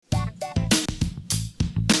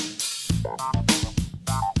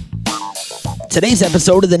Today's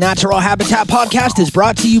episode of the Natural Habitat Podcast is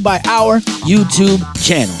brought to you by our YouTube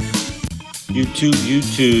channel.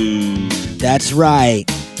 YouTube. That's right.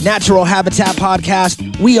 Natural Habitat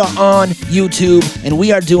Podcast. We are on YouTube, and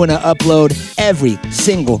we are doing an upload every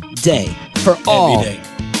single day for all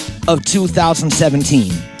of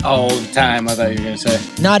 2017. All the time, I thought you were going to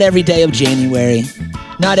say. Not every day of January.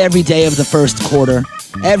 Not every day of the first quarter.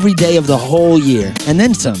 Every day of the whole year. And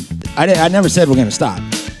then some. I never said we're going to stop.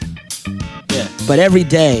 Yeah. But every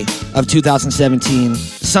day of 2017,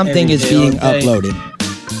 something is being uploaded.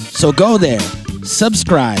 So go there,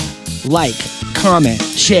 subscribe, like, comment,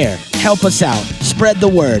 share, help us out, spread the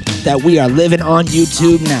word that we are living on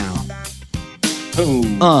YouTube now. Ooh.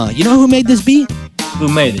 You know who made this beat? Who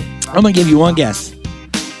made it? I'm gonna give you one guess.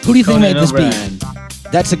 Who do you think Conan made this O'Brien.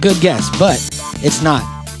 beat? That's a good guess, but it's not.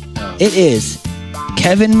 Oh. It is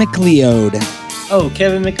Kevin MacLeod. Oh,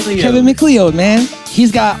 Kevin MacLeod. Kevin MacLeod, man.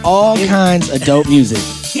 He's got all kinds of dope music.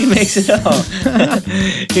 He makes it all.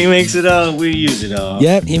 He makes it all. We use it all.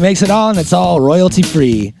 Yep, he makes it all, and it's all royalty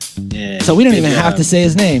free. Yeah. So we don't good even job. have to say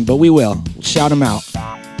his name, but we will. Shout him out.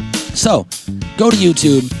 So, go to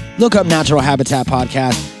YouTube, look up Natural Habitat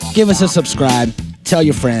Podcast, give us a subscribe, tell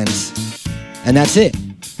your friends, and that's it.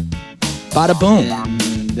 Bada boom.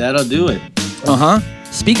 And that'll do it. Uh-huh.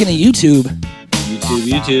 Speaking of YouTube,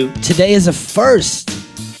 YouTube. today is a first.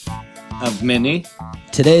 Of many.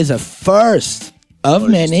 Today is a first of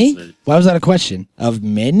many. Why was that a question? Of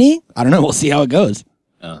many? I don't know. We'll see how it goes.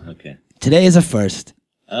 Oh, okay. Today is a first,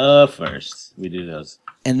 First. We do those.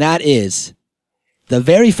 and that is the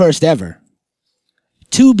very first ever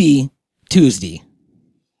To Be Tuesday.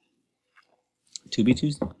 To be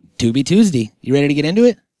Tuesday. To Be Tuesday. You ready to get into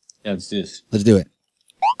it? Yeah, let's do this. Let's do it.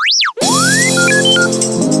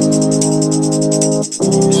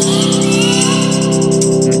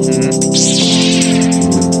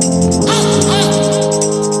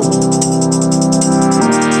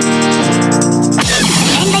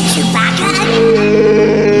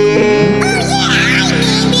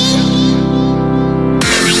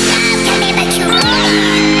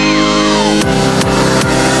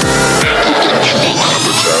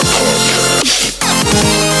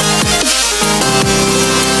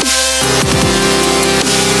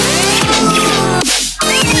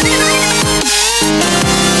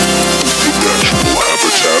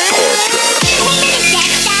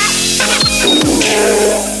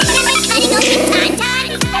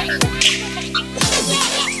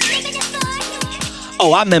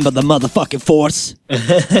 Oh, I remember the motherfucking force.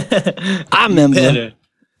 I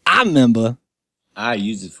remember. I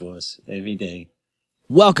use it for us every day.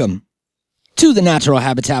 Welcome to the Natural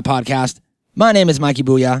Habitat Podcast. My name is Mikey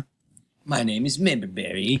Booyah, My name is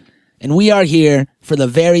Memberberry. and we are here for the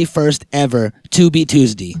very first ever To Be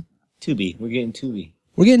Tuesday. Tubi. We're getting Tubi.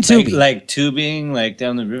 We're getting Tubi. Like tubing, like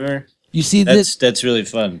down the river. You see this? That's really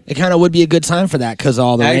fun. It kind of would be a good time for that because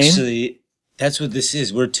all the rain. Actually, that's what this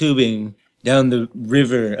is. We're tubing down the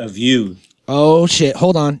river of you. Oh, shit.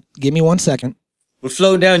 Hold on. Give me 1 second. We're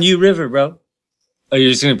floating down you river, bro. Oh, you're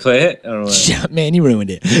just gonna play it? I don't know. Shit, man, you ruined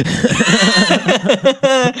it.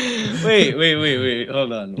 Wait.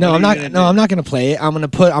 Hold on. No, What I'm are not. you gonna No, do? I'm not gonna play it. I'm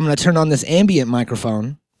gonna turn on this ambient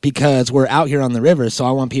microphone because we're out here on the river, so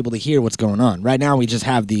I want people to hear what's going on. Right now, we just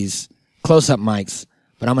have these close-up mics,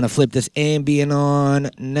 but I'm gonna flip this ambient on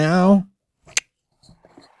now.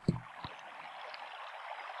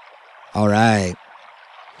 All right,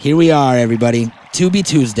 here we are, everybody. To Be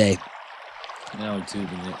Tuesday. Now we're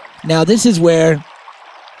tubing it. Now, this is where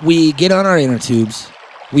we get on our inner tubes,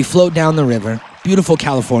 we float down the river, beautiful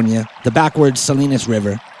California, the backwards Salinas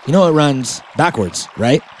River. You know it runs backwards,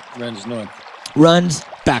 right? Runs north. Runs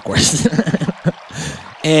backwards.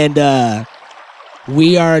 And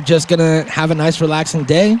we are just going to have a nice, relaxing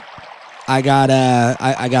day. I got a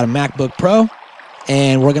MacBook Pro,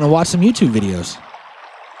 and we're going to watch some YouTube videos.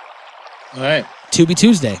 All right. To Be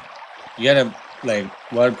Tuesday. You got a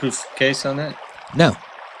waterproof case on that? No,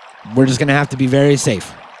 we're just going to have to be very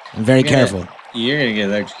safe and very careful. You're gonna get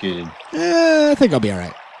electrocuted. I think I'll be all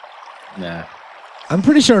right. Nah. I'm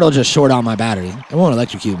pretty sure it'll just short out my battery. It won't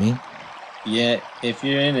electrocute me. Yeah, if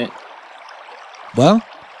you're in it. Well,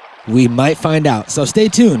 we might find out. So stay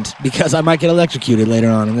tuned because I might get electrocuted later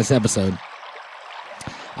on in this episode.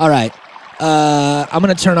 All right. I'm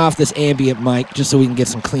going to turn off this ambient mic just so we can get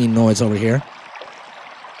some clean noise over here.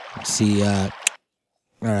 Let's see. All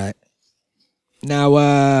right.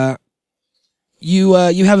 Now, you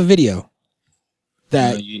have a video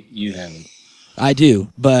that No, you haven't. I do,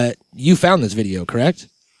 but you found this video, correct?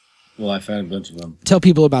 Well, I found a bunch of them. Tell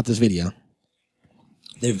people about this video.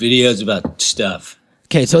 They're videos about stuff.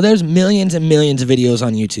 Okay, so there's millions and millions of videos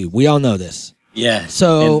on YouTube. We all know this. Yeah.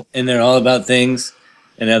 So and they're all about things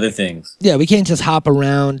and other things. yeah, we can't just hop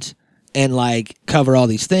around and like cover all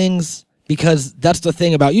these things, because that's the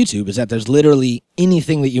thing about YouTube, is that there's literally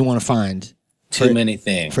anything that you want to find. Too many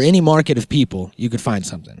things. For any market of people, you could find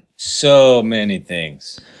something. So many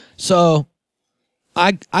things. So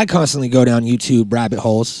I constantly go down YouTube rabbit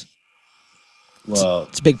holes. Well,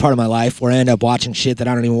 It's a big part of my life where I end up watching shit that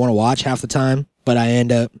I don't even want to watch half the time, but I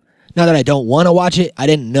end up, not that I don't want to watch it, I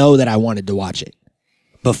didn't know that I wanted to watch it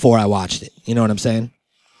before I watched it. You know what I'm saying?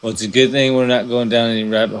 well, it's a good thing we're not going down any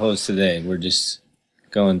rabbit holes today. We're just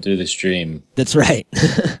going through the stream. That's right.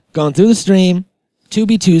 Going through the stream,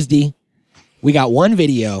 Tubi Tuesday. We got one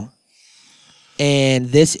video, and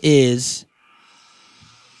this is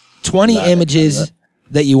 20 images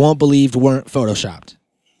that you won't believe weren't photoshopped.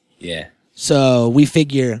 Yeah. So we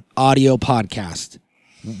figure audio podcast.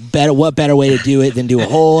 What better way to do it than do a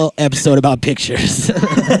whole episode about pictures? It's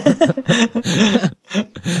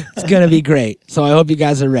going to be great. So I hope you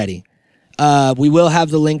guys are ready. We will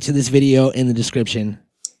have the link to this video in the description,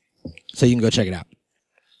 so you can go check it out.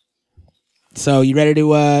 So you ready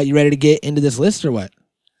to get into this list or what?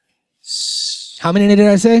 How many did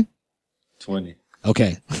I say? 20.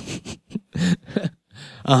 Okay.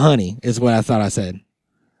 A honey is what I thought I said.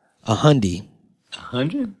 A hundy.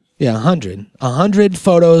 100? Yeah, 100. 100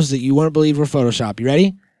 photos that you won't believe were Photoshop. You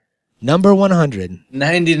ready? Number 100.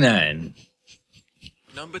 99.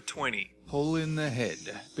 Number 20. Hole in the head.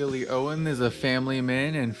 Billy Owen is a family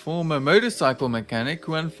man and former motorcycle mechanic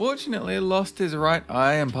who unfortunately lost his right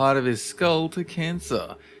eye and part of his skull to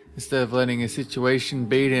cancer. Instead of letting a situation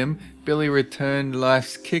beat him, Billy returned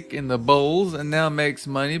life's kick in the bowls and now makes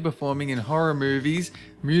money performing in horror movies,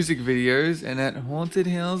 music videos, and at haunted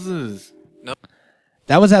houses.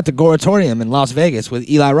 That was at the Goratorium in Las Vegas with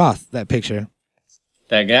Eli Roth, that picture.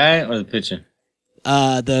 That guy or the picture?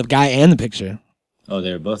 The guy and the picture. Oh,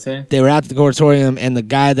 they were both there? They were at the Goratorium, and the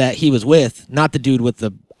guy that he was with, not the dude with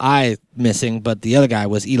the eye missing, but the other guy,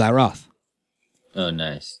 was Eli Roth. Oh,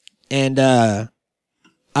 nice. And I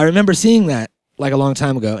remember seeing that like a long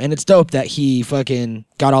time ago, and it's dope that he fucking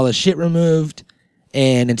got all his shit removed,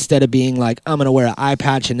 and instead of being like, I'm going to wear an eye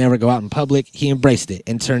patch and never go out in public, he embraced it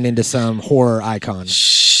and turned into some horror icon.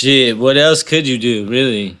 Shit, what else could you do,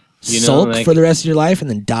 really? You know, Sulk like, for the rest of your life and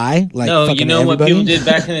then die? Like, no, fucking you know everybody? what people did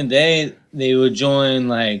back in the day? They would join,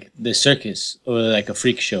 like, the circus or, like, a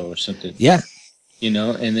freak show or something. Yeah. You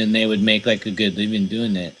know, and then they would make, like, a good living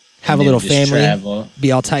doing that. Have And a they little would just family. travel.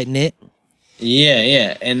 Be all tight-knit. Yeah,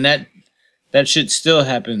 yeah. And that shit still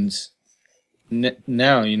happens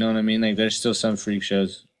now, you know what I mean? Like, there's still some freak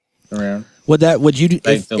shows around. Would you do,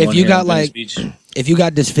 Like if you got like, if you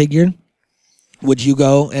got disfigured, would you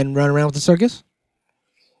go and run around with the circus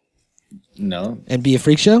No. and be a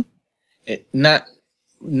freak show? Not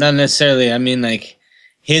necessarily. I mean, like,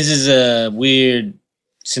 his is a weird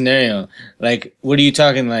scenario. Like, what are you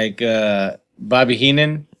talking, like, Bobby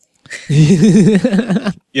Heenan?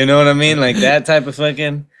 You know what I mean? Like, that type of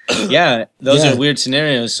fucking... Yeah, those Yeah. are weird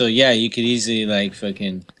scenarios. So, yeah, you could easily, like,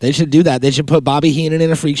 fucking... They should do that. They should put Bobby Heenan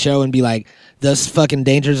in a freak show and be like, the fucking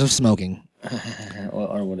dangers of smoking.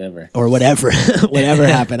 or whatever. Or whatever. Whatever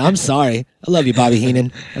happened. I'm sorry. I love you, Bobby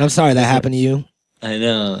Heenan. And I'm sorry that happened to you. I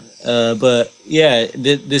know. But, yeah,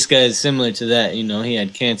 this guy is similar to that. You know, he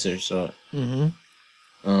had cancer, so...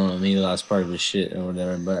 Mm-hmm. He lost part of his shit or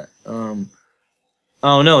whatever. But, I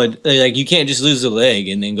don't know. Like, you can't just lose a leg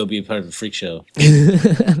and then go be a part of a freak show. You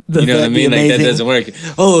know what I mean? Like, that doesn't work.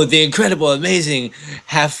 Oh, the incredible, amazing,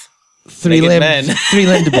 half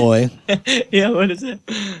three-limbed boy. Yeah, what is it?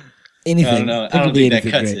 Anything. I don't know. It I could don't be think that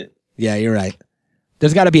anything cuts great. it. Yeah, you're right.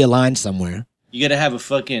 There's got to be a line somewhere. You gotta have a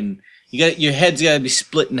fucking... your head's gotta be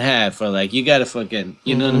split in half, or like, you gotta fucking...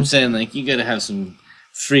 You know what I'm saying? Like, you gotta have some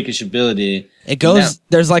freakish ability. It goes...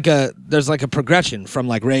 There's like a progression from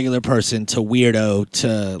like regular person to weirdo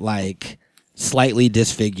to like slightly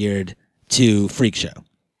disfigured to freak show.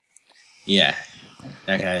 Yeah.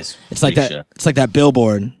 That guy's It's like that. show. It's like that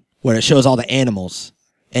billboard where it shows all the animals,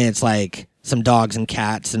 and it's like some dogs and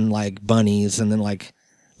cats and like bunnies, and then like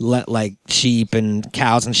like sheep and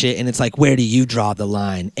cows and shit. And it's like, where do you draw the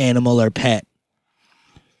line, animal or pet?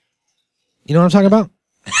 You know what I'm talking about?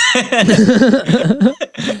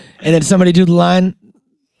 And then somebody do the line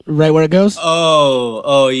right where it goes.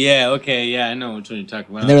 Oh, yeah, okay, yeah, I know which one you're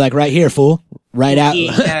talking about. And they're like, right here, fool. Right out.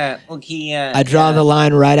 Yeah. I draw the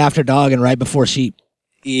line right after dog and right before sheep.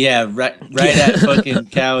 Yeah, right at fucking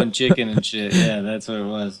cow and chicken and shit. Yeah, that's what it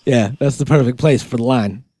was. Yeah, that's the perfect place for the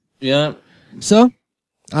line. Yeah. So,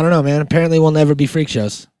 I don't know, man. Apparently we'll never be freak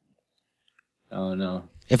shows. Oh, no.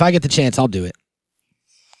 If I get the chance, I'll do it.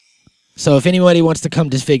 So if anybody wants to come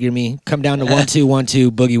disfigure me, come down to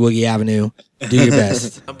 1212 Boogie Woogie Avenue. Do your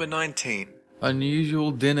best. Number 19.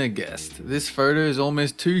 Unusual dinner guest. This photo is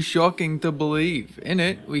almost too shocking to believe. In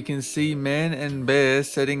it, we can see man and bear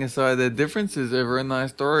setting aside their differences over a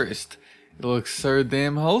nice roast. It looks so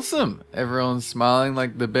damn wholesome. Everyone's smiling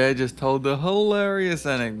like the bear just told a hilarious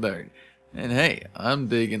anecdote. And hey, I'm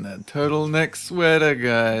digging that turtleneck sweater,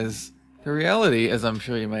 guys. The reality, as I'm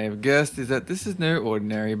sure you may have guessed, is that this is no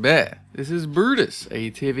ordinary bear. This is Brutus,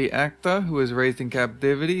 a TV actor who was raised in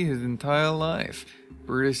captivity his entire life.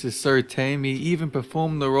 Brutus is so tame he even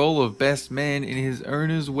performed the role of best man in his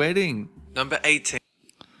owner's wedding. Number 18.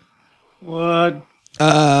 What?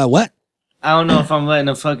 What? I don't know if I'm letting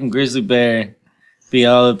a fucking grizzly bear be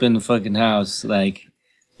all up in the fucking house. Like,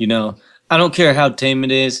 you know, I don't care how tame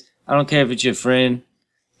it is. I don't care if it's your friend.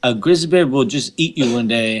 A grizzly bear will just eat you one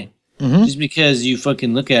day just because you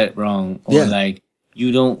fucking look at it wrong. Or like,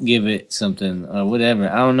 you don't give it something or whatever.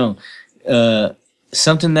 I don't know.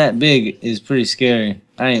 Something that big is pretty scary.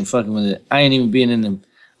 I ain't fucking with it. I ain't even being in the...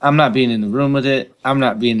 I'm not being in the room with it. I'm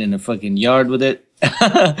not being in the fucking yard with it.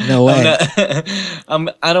 No way.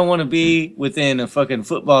 I don't want to be within a fucking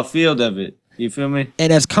football field of it. You feel me?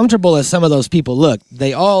 And as comfortable as some of those people looked,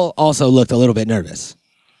 they all also looked a little bit nervous.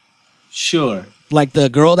 Sure. Like the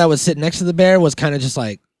girl that was sitting next to the bear was kind of just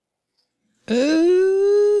like,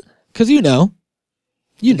 because you know.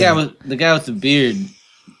 The guy with the beard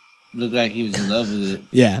looked like he was in love with it.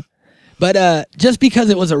 Yeah. But just because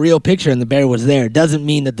it was a real picture and the bear was there doesn't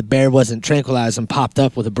mean that the bear wasn't tranquilized and popped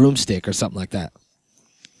up with a broomstick or something like that.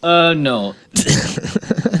 No.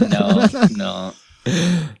 No.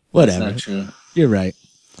 Whatever. That's not true. You're right.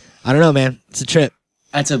 I don't know, man. It's a trip.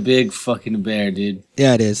 That's a big fucking bear, dude.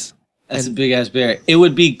 Yeah, it is. That's a big ass bear. It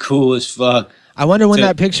would be cool as fuck. I wonder when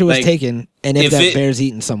that picture was taken and if that bear's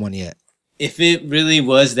eaten someone yet. If it really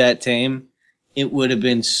was that tame, it would have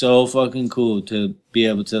been so fucking cool to be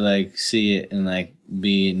able to like see it and like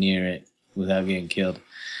be near it without getting killed.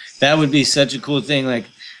 That would be such a cool thing. Like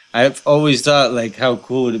I've always thought like how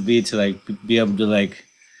cool would it be to like be able to like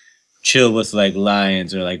chill with like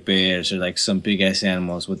lions or like bears or like some big ass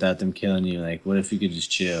animals without them killing you. Like what if you could just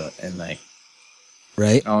chill and like,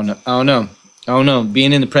 right? I don't know.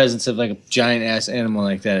 Being in the presence of like a giant ass animal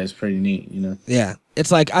like that is pretty neat, you know? Yeah.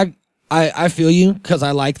 It's like I feel you because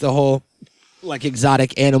I like the whole like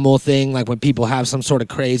exotic animal thing, like when people have some sort of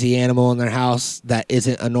crazy animal in their house that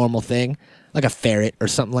isn't a normal thing, like a ferret or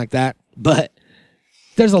something like that. But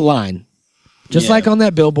there's a line. Just like on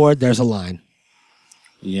that billboard, there's a line.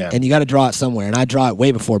 Yeah. And you got to draw it somewhere, and I draw it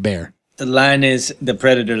way before bear. The line is the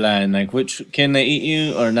predator line, like which can they eat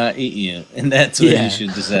you or not eat you? And that's what you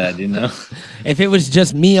should decide, you know? If it was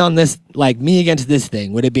just me on this, like me against this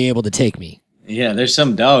thing, would it be able to take me? Yeah, there's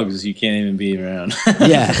some dogs you can't even be around.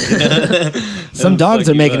 Yeah. Some dogs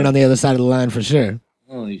are making it on the other side of the line for sure.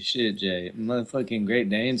 Holy shit, Jay. Motherfucking Great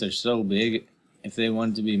Danes are so big. If they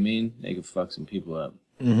wanted to be mean, they could fuck some people up.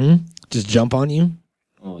 Mm-hmm. Just jump on you.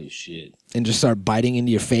 Holy shit. And just start biting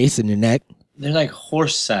into your face and your neck. They're like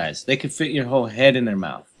horse size. They could fit your whole head in their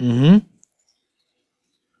mouth. Mm-hmm.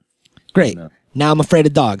 Great. Now I'm afraid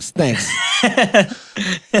of dogs. Thanks.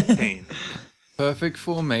 Perfect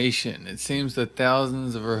formation. It seems that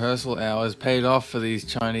thousands of rehearsal hours paid off for these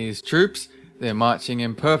Chinese troops. They're marching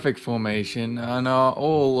in perfect formation and are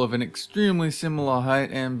all of an extremely similar height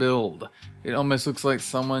and build. It almost looks like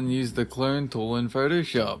someone used the clone tool in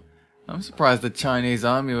Photoshop. I'm surprised the Chinese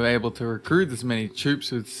army were able to recruit this many troops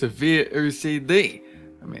with severe OCD.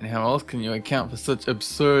 I mean, how else can you account for such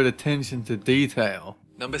absurd attention to detail?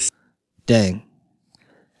 Dang.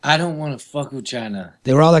 I don't want to fuck with China.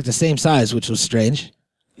 They were all like the same size, which was strange.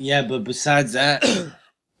 Yeah, but besides that,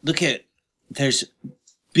 look at, there's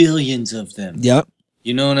billions of them. Yep.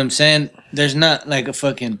 You know what I'm saying? There's not like a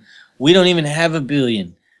fucking, we don't even have a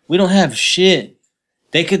billion. We don't have shit.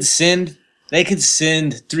 They could send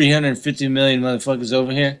 350 million motherfuckers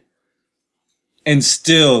over here and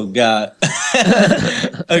still got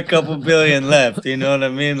a couple billion left. You know what I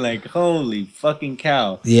mean? Like, holy fucking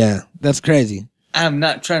cow. Yeah, that's crazy. I'm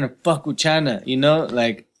not trying to fuck with China, you know?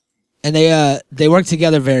 Like, and they work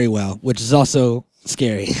together very well, which is also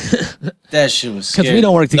scary. That shit was scary. Because we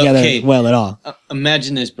don't work together well at all.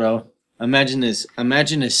 Imagine this, bro. Imagine this.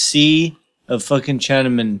 Imagine a sea of fucking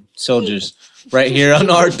Chinaman soldiers right here on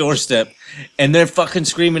our doorstep, and they're fucking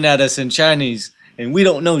screaming at us in Chinese, and we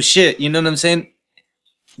don't know shit. You know what I'm saying?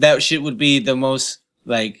 That shit would be the most,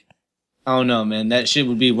 like, I don't know, man. That shit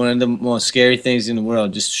would be one of the most scary things in the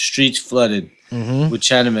world. Just streets flooded with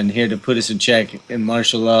Chinamen here to put us in check and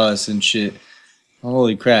martial law us and shit.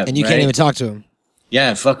 Holy crap. And you can't even talk to them.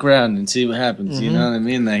 Yeah, fuck around and see what happens. You know what I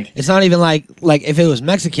mean? Like, it's not even like if it was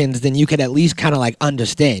Mexicans, then you could at least kind of like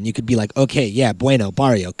understand. You could be like, okay, yeah, bueno,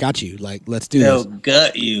 barrio, got you. Like, let's do they'll this.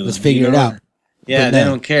 gut you. Let's figure it out. Yeah, But they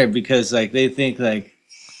no. don't care because like they think like,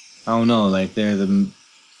 I don't know, like they're the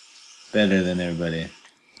better than everybody.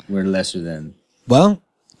 We're lesser than. Well,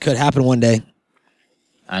 could happen one day.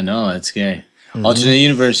 I know, that's scary. Alternate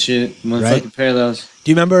universe shit, motherfucking Right. parallels.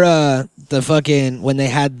 Do you remember the fucking when they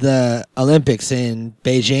had the Olympics in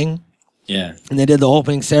Beijing Yeah, and they did the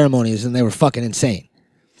opening ceremonies and they were fucking insane?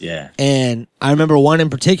 yeah. And I remember one in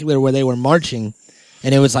particular where they were marching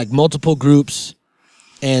and it was like multiple groups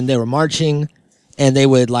and they were marching and they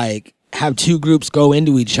would like have two groups go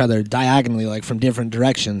into each other diagonally, like from different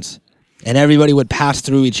directions, and everybody would pass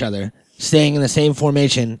through each other, staying in the same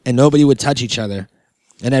formation, and nobody would touch each other.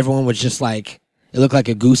 And everyone was just like, it looked like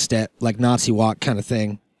a goose step, like Nazi walk kind of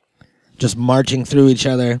thing. Just marching through each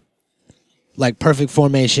other. Like perfect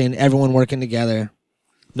formation, everyone working together.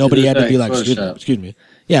 Nobody had to be like, excuse me.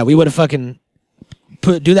 Yeah, we would have fucking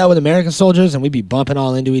do that with American soldiers and we'd be bumping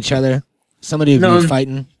all into each other. Somebody would be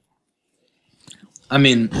fighting. I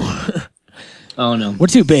mean, oh no. We're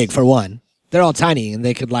too big for one. They're all tiny and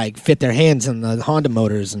they could like fit their hands in the Honda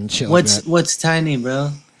motors and shit like that. What's tiny,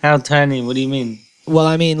 bro? How tiny? What do you mean? Well,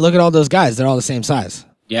 I mean, look at all those guys. They're all the same size.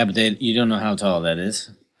 Yeah, but you don't know how tall that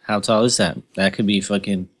is. How tall is that? That could be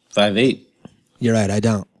fucking 5'8". You're right, I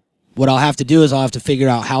don't. What I'll have to do is I'll have to figure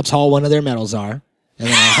out how tall one of their medals are, and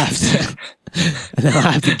then I'll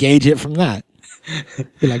have to gauge it from that.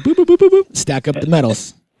 Be like boop boop boop boop boop, stack up the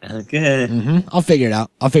medals. Okay. I'll figure it out.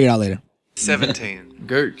 I'll figure it out later. 17.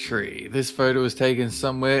 Goat tree. This photo was taken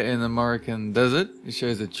somewhere in the Moroccan desert. It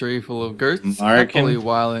shows a tree full of goats happily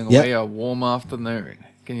whiling away a warm afternoon.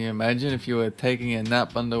 Can you imagine if you were taking a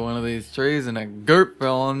nap under one of these trees and a goat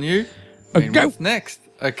fell on you? I mean, what's next?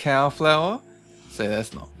 A cow flower? Say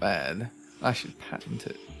that's not bad. I should patent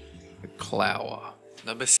it. A clower.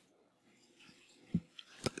 Number 6.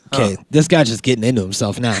 Okay, this guy's just getting into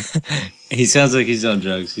himself now. He sounds like he's on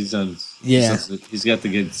drugs. He's got the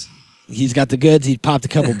goods. He's got the goods. He popped a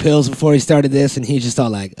couple pills before he started this, and he's just all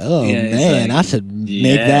like, "Oh man, like, I should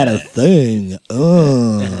make that a thing."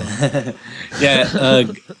 Oh, yeah.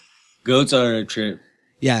 Goats are a trip.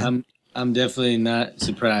 Yeah, I'm definitely not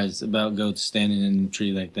surprised about goats standing in a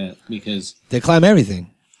tree like that because they climb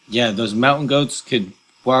everything. Yeah, those mountain goats could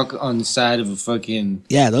walk on the side of a fucking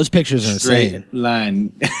those pictures are straight insane.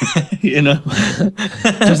 Line, you know,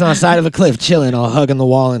 just on the side of a cliff, chilling, all hugging the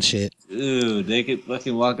wall and shit. Dude, they could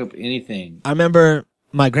fucking walk up anything. I remember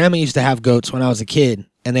my grandma used to have goats when I was a kid,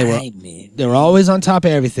 and they were always on top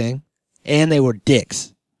of everything, and they were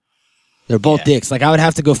dicks. They're both dicks. Like I would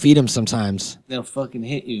have to go feed them sometimes. They'll fucking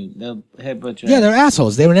hit you. They'll headbutt you. Yeah, they're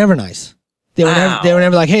assholes. They were never nice. They were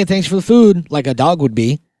never like, "Hey, thanks for the food," like a dog would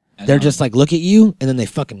be. They're just like, look at you, and then they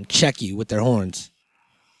fucking check you with their horns.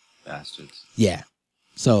 Bastards. Yeah.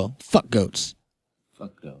 So, fuck goats.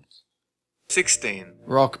 Fuck goats. 16.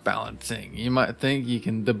 Rock balancing. You might think you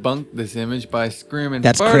can debunk this image by screaming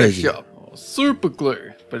That's Photoshop crazy. or super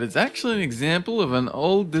glue, but it's actually an example of an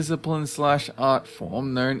old discipline / art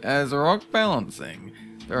form known as rock balancing.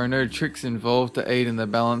 There are no tricks involved to aid in the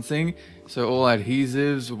balancing, so all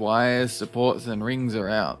adhesives, wires, supports, and rings are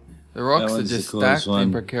out. The rocks are just stacked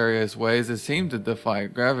in precarious ways that seem to defy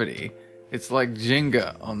gravity. It's like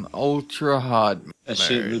Jenga on ultra hard mode. That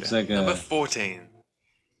shit looks like Number 14.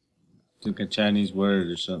 Like a Chinese word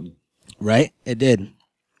or something. Right? It did.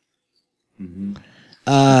 Mm-hmm.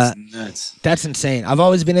 That's nuts. That's insane. I've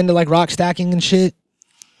always been into like rock stacking and shit,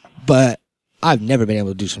 but I've never been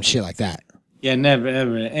able to do some shit like that. Yeah, never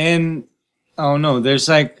ever. And I don't know. There's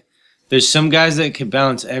some guys that could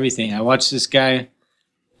balance everything. I watched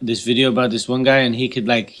this video about this one guy, and he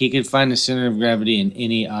could find the center of gravity in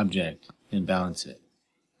any object and balance it.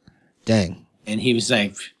 Dang. And he was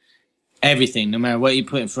like, everything, no matter what you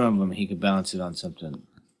put in front of him, he could balance it on something,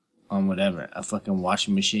 on whatever, a fucking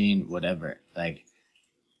washing machine, whatever. Like,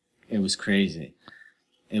 it was crazy.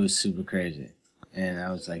 It was super crazy. And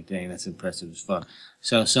I was like, dang, that's impressive as fuck.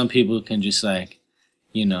 So some people can just like,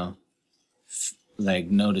 you know,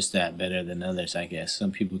 notice that better than others, I guess.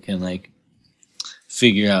 Some people can like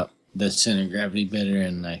figure out the center of gravity better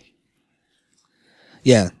and like.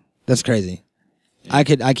 Yeah, that's crazy. Yeah.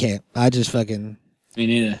 I can't. I just fucking. Me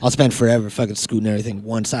neither. I'll spend forever fucking scooting everything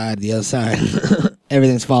one side, the other side.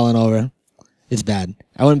 Everything's falling over. It's bad.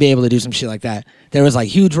 I wouldn't be able to do some shit like that. There was like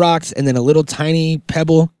huge rocks and then a little tiny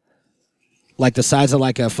pebble, like the size of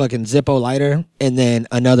like a fucking Zippo lighter, and then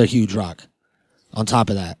another huge rock on top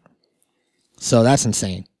of that. So that's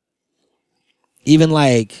insane. Even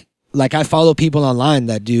like I follow people online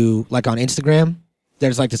that do, like on Instagram,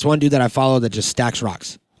 there's like this one dude that I follow that just stacks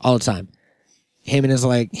rocks all the time. Him and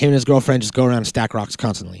his girlfriend just go around and stack rocks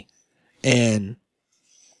constantly. And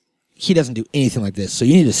he doesn't do anything like this. So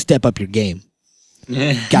you need to step up your game.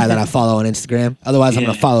 Guy that I follow on Instagram. Otherwise, I'm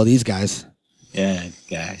going to follow these guys. Yeah,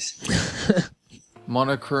 guys.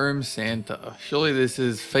 Monochrome Santa. Surely this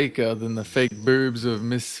is faker than the fake boobs of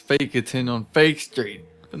Miss Fakerton on Fake Street.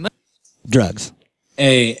 Drugs.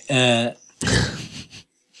 Hey,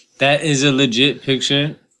 that is a legit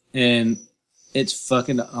picture, and it's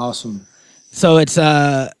fucking awesome. So it's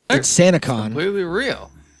SantaCon. Completely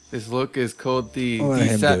real. This look is called the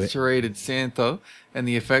Desaturated Santa, and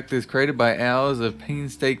the effect is created by hours of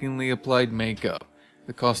painstakingly applied makeup.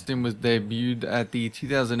 The costume was debuted at the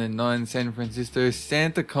 2009 San Francisco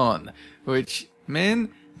SantaCon, which, man,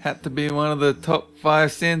 had to be one of the top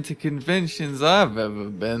 5 Santa conventions I've ever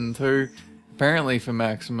been to. Apparently, for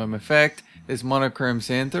maximum effect, this monochrome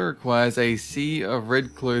Santa requires a sea of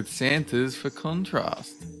red-clothed Santas for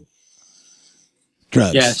contrast.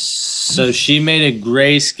 Drugs. Yes. So she made a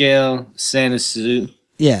grayscale Santa suit.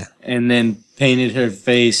 Yeah. And then painted her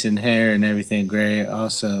face and hair and everything gray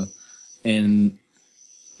also. And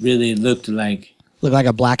really looked like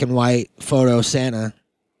a black and white photo Santa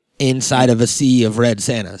inside of a sea of red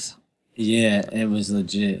Santas. Yeah, it was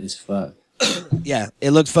legit as fuck. Yeah,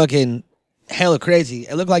 it looked fucking hella crazy.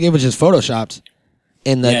 It looked like it was just photoshopped.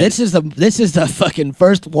 And this is the fucking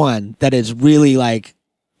first one that is really like,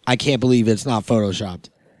 I can't believe it's not photoshopped.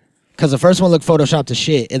 Because the first one looked photoshopped as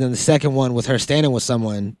shit, and then the second one with her standing with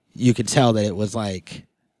someone, you could tell that it was like,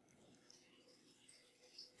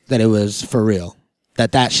 that it was for real.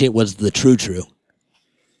 That shit was the true.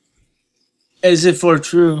 Is it for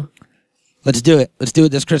true? Let's do it. Let's do it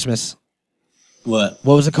this Christmas. What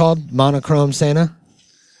was it called? Monochrome Santa?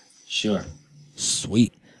 Sure.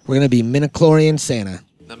 Sweet. We're going to be Minichlorian Santa.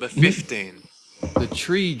 Number 15. The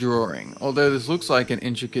tree drawing. Although this looks like an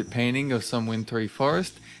intricate painting of some wintry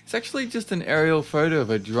forest, it's actually just an aerial photo of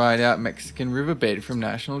a dried out Mexican riverbed from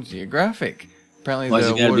National Geographic. Apparently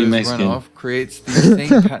the water's runoff creates the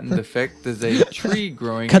same patterned effect as a tree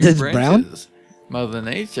growing in branches. Brown? Mother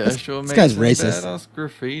Nature sure makes some badass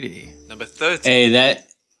graffiti. Number 13. Hey, that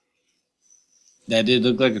did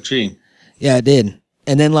look like a tree. Yeah, it did.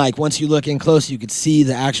 And then, like, once you look in close, you could see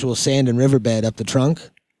the actual sand and riverbed up the trunk.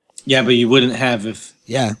 Yeah, but you wouldn't have if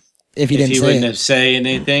he wouldn't have said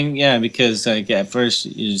anything. Yeah, because like at first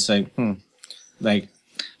you're just like, like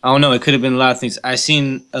I don't know. It could have been a lot of things. I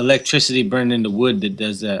seen electricity burned into wood that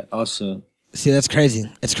does that also. See, that's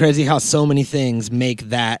crazy. It's crazy how so many things make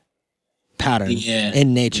that pattern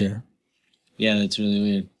in nature. Yeah, that's really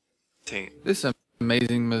weird. This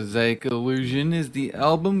amazing mosaic illusion is the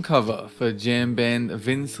album cover for jam band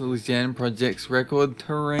Vince Lijan Project's record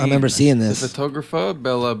Terrain. I remember seeing this. The photographer,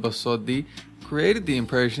 Bella Bosodi, created the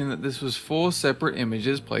impression that this was 4 separate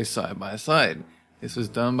images placed side by side. This was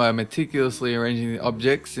done by meticulously arranging the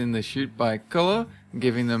objects in the shoot by color,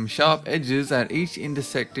 giving them sharp edges at each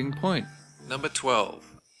intersecting point. Number 12.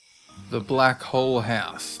 The Black Hole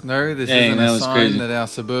House. No, this isn't a sign that our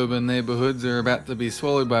suburban neighborhoods are about to be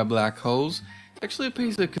swallowed by black holes. It's actually a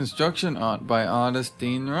piece of construction art by artist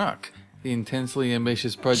Dean Ruck. The intensely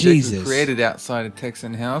ambitious project was created outside a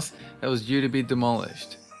Texan house that was due to be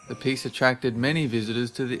demolished. The piece attracted many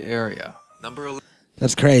visitors to the area. Number 11.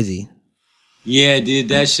 That's crazy. Yeah, dude,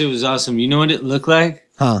 that shit was awesome. You know what it looked like?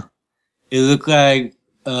 Huh? It looked like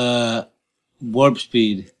Warp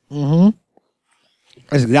Speed. Mm-hmm.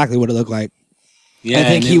 That's exactly what it looked like. Yeah, I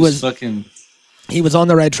think he was on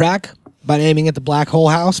the right track by aiming at the Black Hole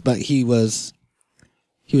House, but he was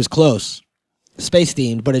close. Space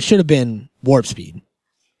themed, but it should have been Warp Speed.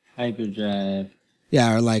 Hyperdrive.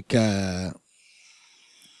 Yeah, or like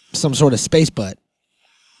some sort of space butt.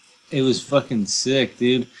 It was fucking sick,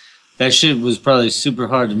 dude. That shit was probably super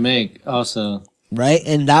hard to make also. Right?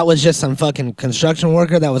 And that was just some fucking construction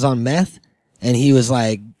worker that was on meth. And he was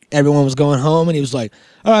like, everyone was going home and he was like,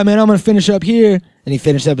 all right, man, I'm going to finish up here. And he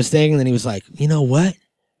finished up his thing and then he was like, you know what?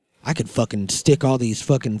 I could fucking stick all these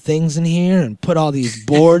fucking things in here and put all these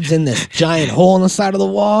boards in this giant hole in the side of the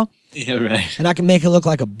wall. Yeah, right. And I can make it look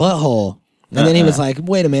like a butthole. And then he was like,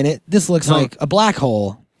 wait a minute, this looks like a black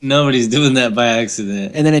hole. Nobody's doing that by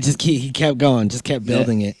accident. And then he kept going, just kept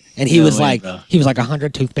building it. And he was like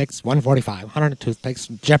 100 toothpicks, 145, 100 toothpicks,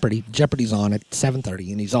 Jeopardy's on at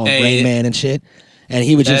 7:30, and he's all Rain Man and shit. And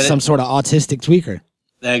he was just some sort of autistic tweaker.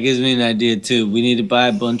 That gives me an idea too. We need to buy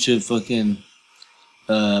a bunch of fucking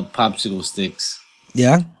popsicle sticks.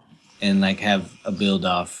 Yeah. And like have a build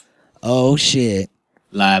off. Oh shit.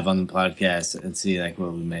 Live on the podcast and see like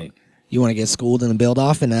what we make. You want to get schooled in a build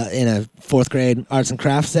off in a 4th grade arts and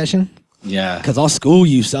crafts session? Yeah. Because I'll school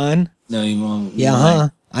you, son. No, you won't. Yeah, huh?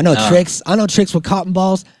 I know tricks. I know tricks with cotton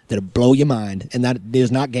balls that'll blow your mind, and that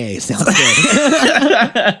is not gay. It sounds good.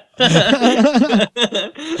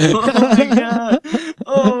 Oh my god!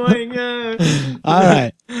 Oh my god! All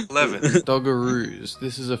right. 11. Doggaroos.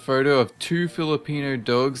 This is a photo of two Filipino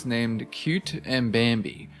dogs named Cute and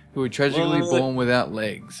Bambi, who were tragically born without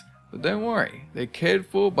legs. But don't worry, they're cared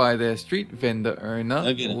for by their street vendor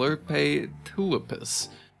owner, Lope Tulipus.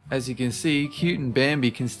 As you can see, Cute and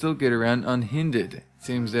Bambi can still get around unhindered. It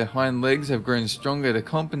seems their hind legs have grown stronger to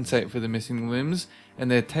compensate for the missing limbs, and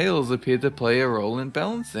their tails appear to play a role in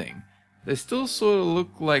balancing. They still sort of look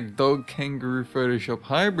like dog-kangaroo Photoshop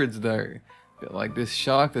hybrids though. A bit like this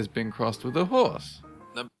shark that's been crossed with a horse.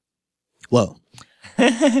 Whoa.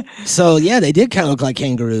 So, yeah, they did kind of look like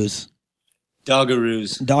kangaroos.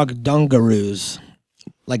 Doggaroos. Dungaroos.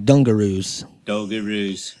 Like dungaroos.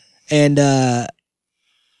 Doggaroos. And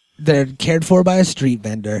they're cared for by a street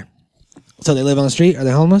vendor. So they live on the street? Are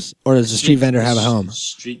they homeless? Or does the street vendor have a home?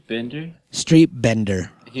 Street vendor? Street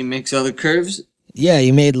vendor. He makes all the curves? Yeah,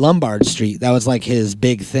 he made Lombard Street. That was like his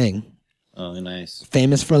big thing. Oh, nice.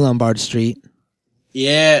 Famous for Lombard Street.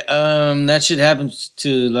 Yeah, that shit happens to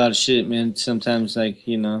a lot of shit, man. Sometimes, like,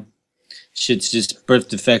 you know, shit's just birth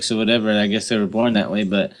defects or whatever. I guess they were born that way,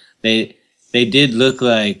 but they did look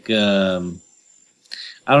like, I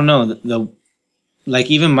don't know,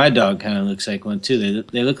 like even my dog kind of looks like one too.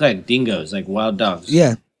 They look like dingoes, like wild dogs.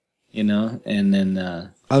 Yeah. You know, and then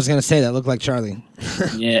I was gonna say that looked like Charlie.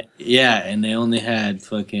 yeah, and they only had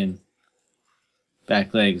fucking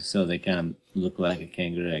back legs, so they kind of look like a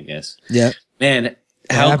kangaroo, I guess. Yeah. Man,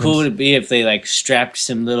 how cool would it be if they like strapped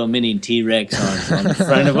some little mini T-Rex on the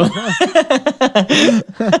front of them,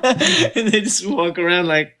 and they just walk around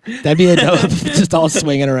like. That'd be a dope, just all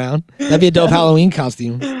swinging around. That'd be a dope Halloween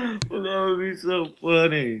costume. That would be so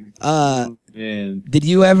funny. Man, did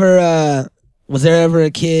you ever? Was there ever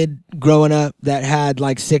a kid growing up that had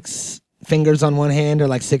like 6 fingers on one hand or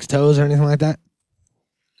like 6 toes or anything like that?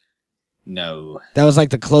 No. That was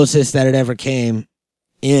like the closest that it ever came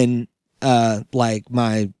in like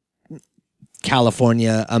my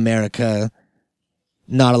California, America,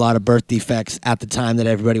 not a lot of birth defects at the time that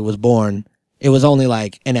everybody was born. It was only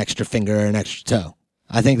like an extra finger or an extra toe.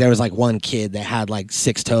 I think there was like one kid that had like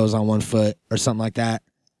 6 toes on one foot or something like that.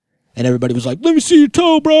 And everybody was like, let me see your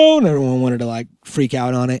toe, bro. And everyone wanted to like freak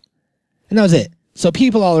out on it. And that was it. So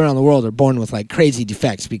people all around the world are born with like crazy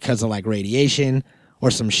defects because of like radiation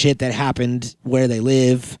or some shit that happened where they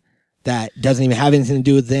live that doesn't even have anything to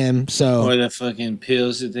do with them. So, or the fucking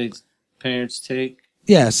pills that they parents take.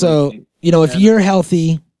 Yeah. So, you know, if you're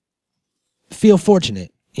healthy, feel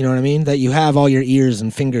fortunate. You know what I mean? That you have all your ears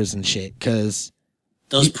and fingers and shit. Because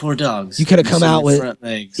those poor dogs. You could have come out with front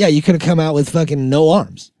legs. Yeah, you could have come out with fucking no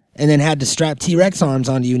arms. And then had to strap T-Rex arms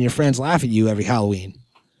onto you and your friends laugh at you every Halloween.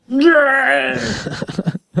 I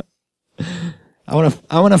want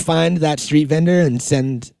to find that street vendor and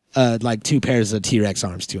send like 2 pairs of T-Rex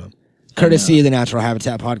arms to him. Courtesy of the Natural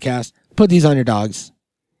Habitat Podcast. Put these on your dogs.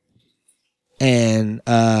 And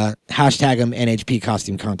hashtag them NHP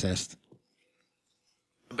costume contest.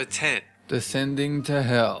 Number 10. Descending to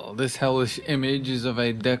Hell. This hellish image is of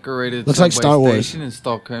a decorated Looks like Star Wars. station in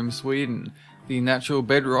Stockholm, Sweden. The natural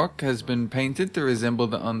bedrock has been painted to resemble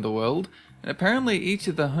the underworld, and apparently each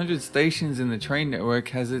of the 100 stations in the train network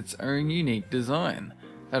has its own unique design.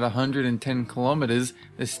 At 110 kilometers,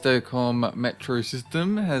 the Stockholm metro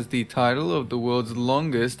system has the title of the world's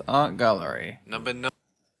longest art gallery. Number 9.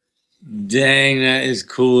 Dang, that is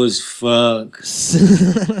cool as fuck.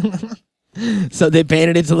 So they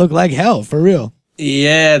painted it to look like hell, for real.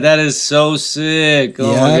 Yeah, that is so sick.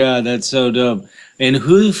 Oh my god, that's so dope. And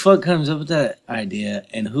who the fuck comes up with that idea?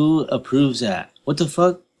 And who approves that? What the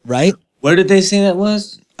fuck? Right? Where did they say that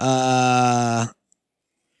was? I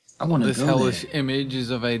want to go This hellish image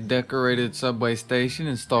is of a decorated subway station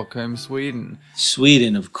in Stockholm, Sweden.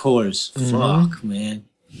 Sweden, of course. Fuck, man.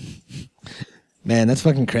 Man, that's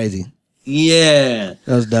fucking crazy. Yeah.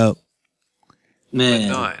 That was dope.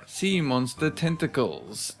 Man. Sea monster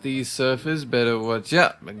tentacles. These surfers better watch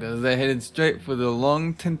out because they're headed straight for the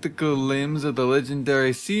long tentacle limbs of the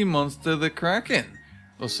legendary sea monster, the Kraken.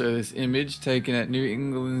 Also, this image taken at New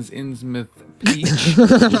England's Innsmouth Beach will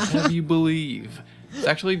have you believe. It's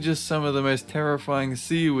actually just some of the most terrifying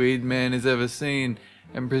seaweed man has ever seen,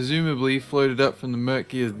 and presumably floated up from the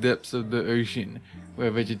murkiest depths of the ocean,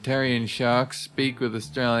 where vegetarian sharks speak with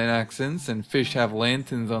Australian accents and fish have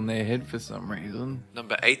lanterns on their head for some reason.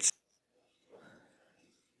 Number 8.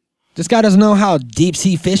 This guy doesn't know how deep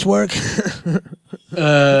sea fish work.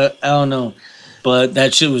 I don't know. But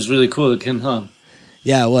that shit was really cool looking, huh?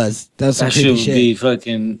 Yeah, it was. That was some That creepy shit would shit. be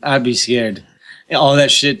fucking. I'd be scared. All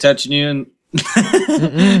that shit touching you, and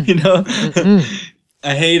you know,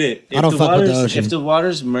 I hate it. I don't fuck with the ocean. If the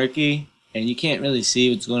water's murky and you can't really see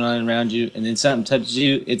what's going on around you, and then something touches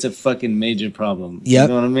you, it's a fucking major problem. Yep.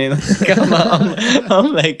 You know what I mean?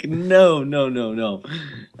 I'm like, no.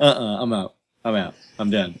 I'm out. I'm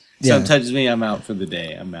done. Yeah. Something touches me, I'm out for the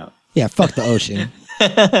day. I'm out. Yeah, fuck the ocean.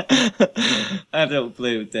 I don't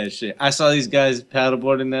play with that shit. I saw these guys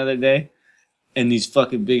paddleboarding the other day, and these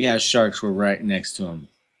fucking big ass sharks were right next to them,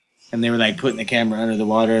 and they were like putting the camera under the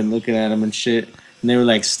water and looking at them and shit, and they were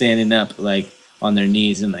like standing up, like on their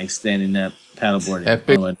knees and like standing up paddleboarding.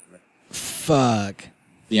 Epic. Fuck.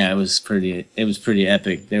 Yeah, it was pretty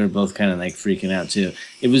epic. They were both kind of like freaking out too.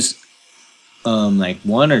 It was like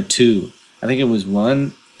one or two. I think it was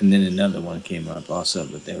one. And then another one came up also,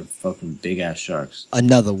 but they were fucking big ass sharks.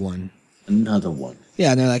 Another one. Yeah,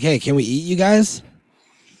 and they're like, hey, can we eat you guys?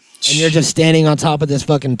 And you're just standing on top of this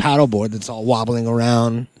fucking paddleboard that's all wobbling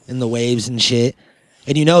around in the waves and shit.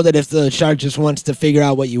 And you know that if the shark just wants to figure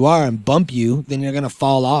out what you are and bump you, then you're going to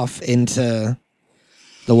fall off into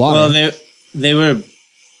the water. Well, they were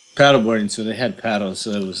paddleboarding, so they had paddles, so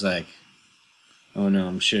it was like, oh no,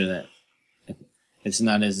 I'm sure that it's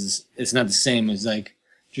not the same as like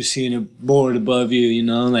just seeing a board above you, you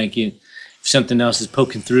know, like if something else is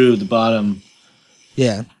poking through the bottom.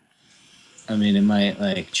 Yeah. I mean, it might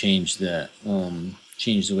like change the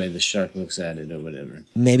way the shark looks at it or whatever.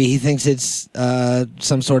 Maybe he thinks it's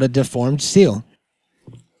some sort of deformed seal.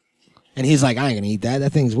 And he's like, I ain't gonna eat that.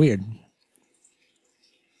 That thing's weird.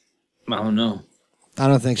 I don't know. I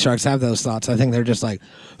don't think sharks have those thoughts. I think they're just like,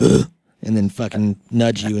 ugh, and then fucking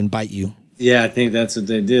nudge you and bite you. Yeah, I think that's what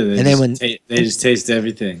they do. They just taste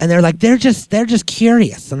everything. And they're like, they're just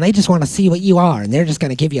curious, and they just want to see what you are, and they're just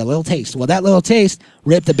gonna give you a little taste. Well, that little taste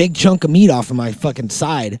ripped a big chunk of meat off of my fucking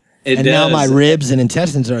side, now my ribs and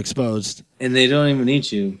intestines are exposed. And they don't even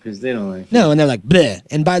eat you because they don't like. No, and they're like, bleh.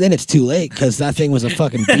 And by then it's too late because that thing was a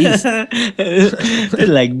fucking beast. They're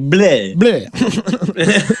like, bleh. Bleh.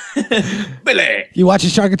 Bleh. You watch a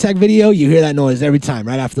shark attack video, you hear that noise every time,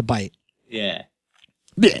 right after the bite. Yeah.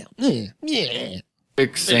 Bleh. Yeah.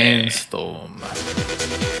 Big sandstorm.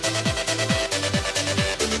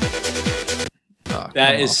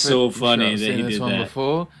 That is so funny that he did that.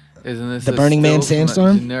 Before. Isn't this the Burning Man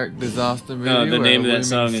sandstorm? Generic disaster movie? No, the name of that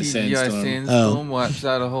song CGI is Sandstorm. Sandstorm wipes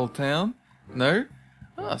out a whole town. No?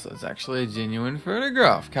 Oh, so it's actually a genuine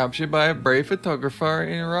photograph captured by a brave photographer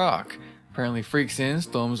in Iraq. Apparently, freak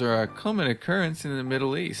sandstorms are a common occurrence in the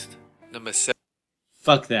Middle East. Number 7.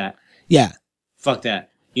 Fuck that. Yeah. Fuck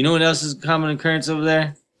that. You know what else is a common occurrence over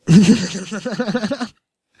there?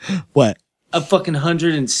 What? A fucking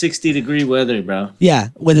 160-degree weather, bro. Yeah,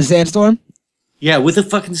 with a sandstorm? Yeah, with a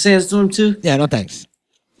fucking sandstorm too? Yeah, no thanks.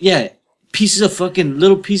 Yeah,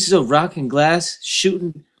 little pieces of rock and glass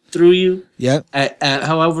shooting through you. Yep. At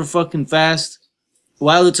however fucking fast.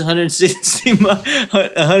 While it's 160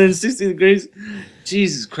 degrees.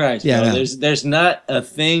 Jesus Christ, yeah, bro. no. There's not a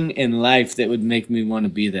thing in life that would make me want to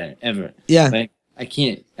be there, ever. Yeah. Like, I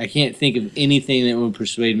can't think of anything that would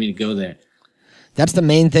persuade me to go there. That's the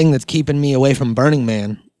main thing that's keeping me away from Burning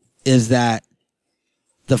Man is that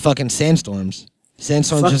the fucking sandstorms.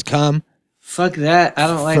 Sandstorms just come. Fuck that. I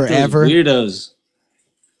don't like forever. Those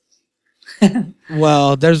weirdos.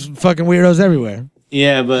 Well, there's fucking weirdos everywhere.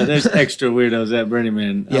 Yeah, but there's extra weirdos at Burning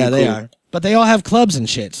Man. Yeah, they are. But they all have clubs and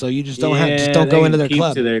shit, so you just don't go into their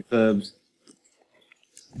club. To their clubs.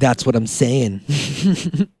 That's what I'm saying.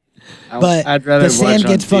 But I'd rather the sand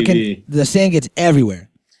watch gets on TV. fucking the sand gets everywhere.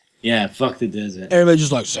 Yeah, fuck the desert. Everybody's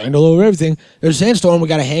just like, sand all over everything. There's a sandstorm, we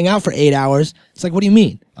gotta hang out for 8 hours. It's like, what do you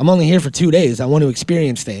mean? I'm only here for 2 days. I want to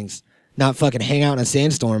experience things. Not fucking hang out in a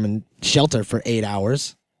sandstorm and shelter for 8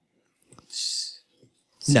 hours.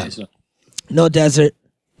 No. No desert,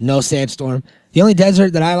 no sandstorm. The only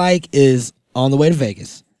desert that I like is on the way to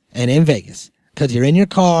Vegas and in Vegas. Because you're in your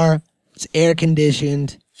car, it's air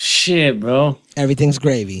conditioned. Shit, bro. Everything's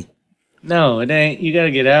gravy. No, it ain't. You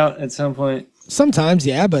gotta get out at some point. Sometimes,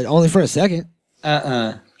 yeah, but only for a second.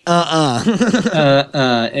 It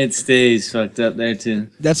stays fucked up there too.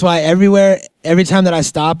 That's why every time that I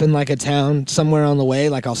stop in like a town somewhere on the way,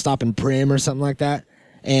 like I'll stop in Prim or something like that,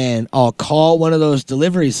 and I'll call one of those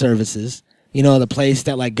delivery services, you know, the place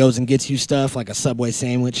that like goes and gets you stuff like a Subway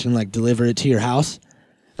sandwich and like deliver it to your house.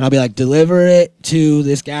 And I'll be like, deliver it to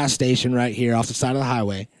this gas station right here off the side of the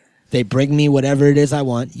highway. They bring me whatever it is I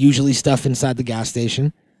want, usually stuff inside the gas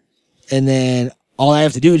station. And then all I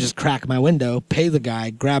have to do is just crack my window, pay the guy,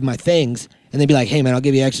 grab my things, and they'd be like, hey, man, I'll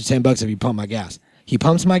give you extra $10 if you pump my gas. He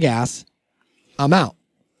pumps my gas. I'm out.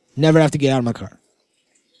 Never have to get out of my car.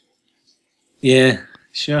 Yeah,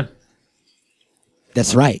 sure.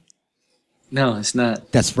 That's right. No, it's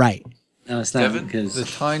not. That's right. No, it's not because The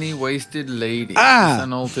tiny waisted lady. Ah! This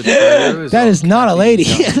unaltered photo is That of is not a Kathy lady.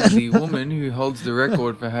 Young, the woman who holds the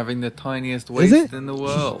record for having the tiniest waist it? in the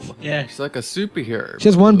world. Yeah. She's like a superhero. She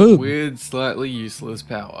has but one with a boob. Weird, slightly useless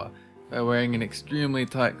power. By wearing an extremely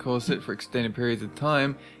tight corset for extended periods of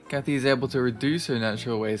time, Kathy is able to reduce her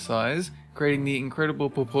natural waist size, creating the incredible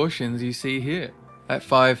proportions you see here. At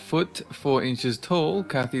 5 foot 4 inches tall,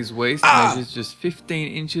 Kathy's waist measures just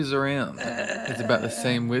 15 inches around. It's about the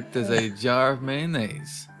same width as a jar of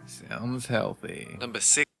mayonnaise. Sounds healthy. Number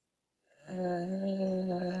 6.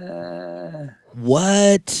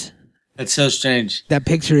 What? that's so strange. That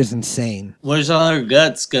picture is insane, Where's all her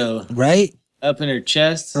guts go? right? Up in her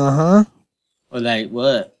chest? Uh-huh. Or like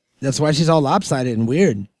what? That's why she's all lopsided and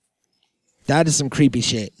weird. That is some creepy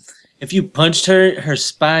shit. If you punched her, her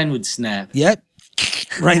spine would snap. Yep.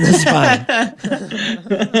 Right in the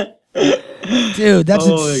spine. Dude, that's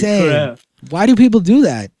Holy insane. crap. Why do people do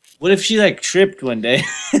that? What if she like tripped one day?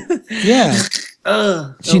 Yeah.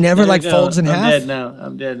 She never, there like, you go. folds in half?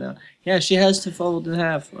 I'm dead now. Yeah, she has to fold in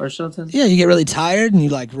half or something. Yeah, you get really tired and you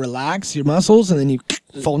like relax your muscles and then you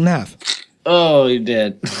fold in half. Oh, you're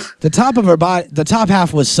dead. The top of her body, the top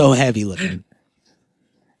half was so heavy looking.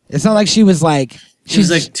 It's not like she was like, She's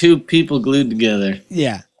like two people glued together.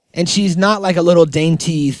 yeah. And she's not like a little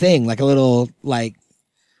dainty thing, like a little, like,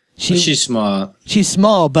 She's small. she's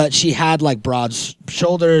small, but she had like broad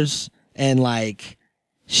shoulders and like,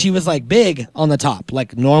 she was like big on the top,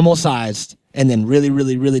 like normal sized, and then really,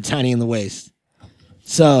 really, really tiny in the waist.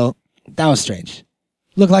 So that was strange.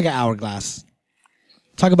 Looked like an hourglass.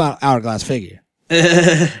 Talk about hourglass figure.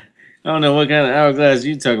 I don't know what kind of hourglass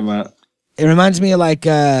you talking about. It reminds me of like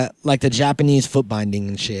the Japanese foot binding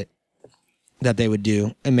and shit that they would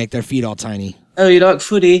do and make their feet all tiny. Oh, you like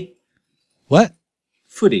footy? What?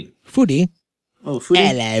 Footy. Foodie? Oh, footy.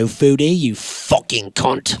 Hello, foodie, you fucking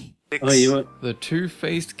cunt. Oh, you want? The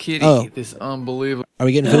two-faced kitty. Oh. This unbelievable. Are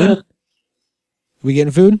we getting food? Are we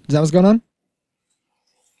getting food? Is that what's going on?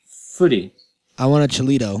 Footy. I want a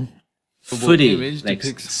Cholito. Footy. Image Like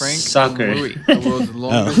depicts Frank soccer. Louis, the world's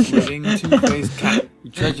longest living two-faced cat, who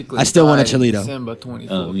tragically I still want a died in Cholito. December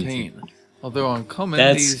 2014. Although uncommon,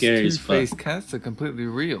 That's these scary as fuck. two-faced cats are completely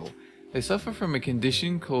real. They suffer from a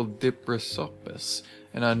condition called diprosopus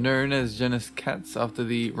and are known as genus cats after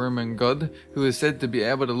the Roman god who is said to be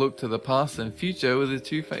able to look to the past and future with his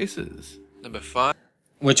two faces. Number 5.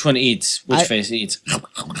 Which one eats? Which face eats?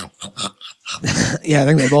 Yeah, I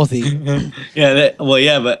think they both eat.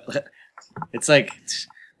 Yeah, but it's like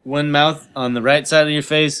one mouth on the right side of your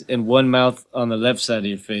face and one mouth on the left side of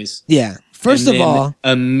your face. Yeah. First And of then all,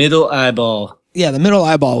 a middle eyeball. yeah, the middle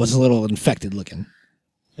eyeball was a little infected looking.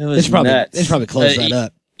 It They was should probably, nuts. they should probably close But that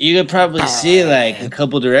up. You could probably see like a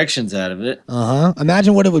couple directions out of it. Uh-huh.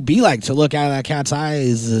 Imagine what it would be like to look out of that cat's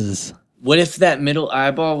eyes. What if that middle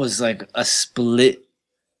eyeball was like a split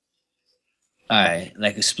eye,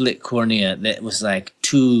 like a split cornea that was like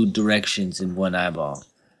two directions in one eyeball?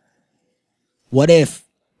 What if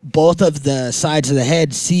both of the sides of the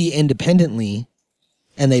head see independently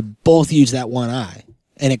and they both use that one eye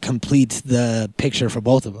and it completes the picture for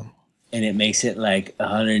both of them? And it makes it like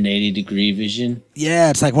 180-degree vision. Yeah,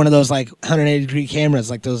 it's like one of those like 180-degree cameras,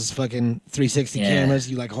 like those fucking 360 Yeah.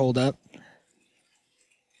 cameras you like hold up.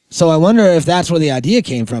 So I wonder if that's where the idea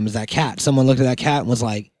came from, is that cat. Someone looked at that cat and was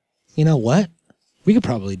like, you know what? We could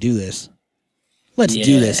probably do this. Let's do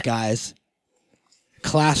Yeah. this, guys.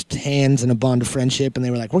 Clasped hands in a bond of friendship, and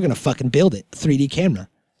they were like, we're going to fucking build it. 3D camera.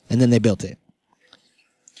 And then they built it.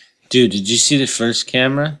 Dude, did you see the first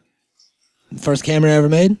camera? First camera ever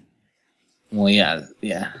made? Well, yeah.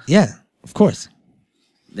 Yeah, of course.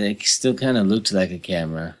 They still kind of looked like a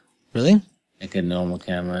camera, Really? like a normal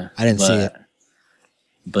camera. I didn't see it.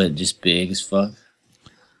 But just big as fuck.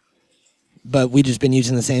 But we just been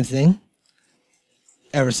using the same thing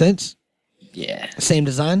ever since. Yeah, Same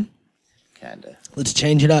design. kinda. Let's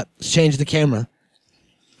change it up. Let's change the camera.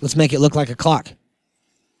 Let's make it look like a clock.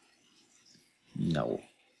 No.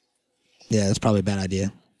 Yeah, that's probably a bad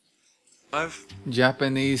idea. 5.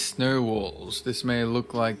 Japanese snow walls. This may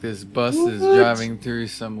look like this bus is driving through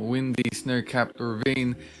some windy snow-capped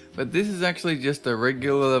ravine, but this is actually just a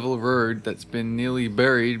regular level road that's been nearly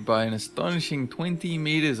buried by an astonishing 20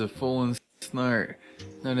 meters of fallen snow.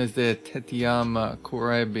 Known as the Teteyama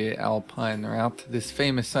Korabe Alpine Route, this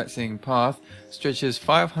famous sightseeing path stretches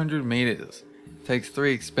 500 meters. It takes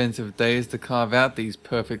 3 expensive days to carve out these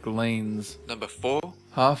perfect lanes. Number 4.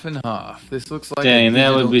 Half and half. This looks like Dang, a that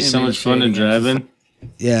would digital be so image much fun to shading drive in.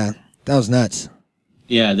 Yeah, that was nuts.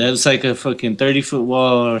 Yeah, that was like a fucking 30-foot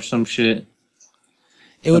wall or some shit.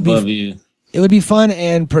 It would above be you. It would be fun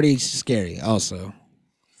and pretty scary also.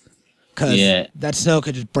 Cause that snow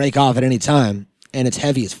could just break off at any time, and it's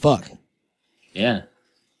heavy as fuck. Yeah.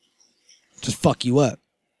 Just fuck you up.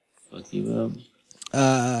 Fuck you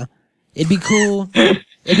up. It'd be cool.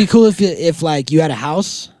 It'd be cool if like you had a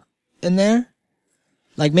house in there,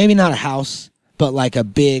 like maybe not a house, but like a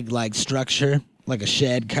big like structure, like a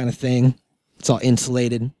shed kind of thing. It's all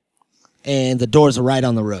insulated, and the doors are right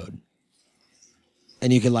on the road,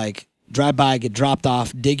 and you could like drive by, get dropped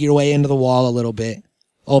off, dig your way into the wall a little bit,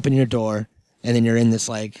 open your door, and then you're in this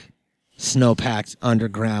like snow-packed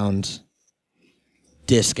underground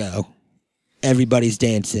disco. Everybody's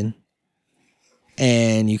dancing.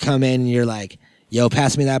 And you come in and you're like, yo,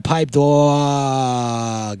 pass me that pipe,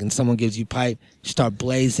 dog. And someone gives you pipe. You start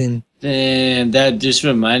blazing. Damn, that just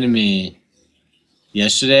reminded me.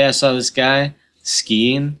 Yesterday I saw this guy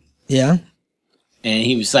skiing. Yeah? And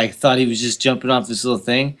he was like, thought he was just jumping off this little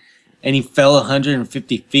thing. And he fell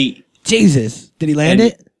 150 feet. Jesus. Did he land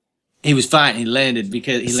it? He was fine. He landed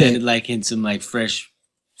because he landed like in some like fresh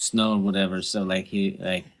snow or whatever. So like he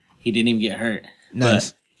didn't even get hurt.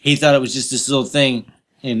 Nice. But he thought it was just this little thing,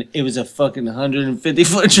 and it was a fucking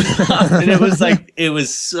 150-foot drop. And it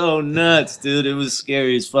was so nuts, dude. It was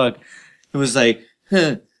scary as fuck. It was like,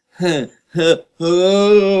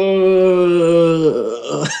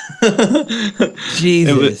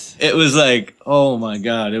 Jesus. It was like, oh my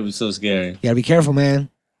God, it was so scary. You gotta be careful, man.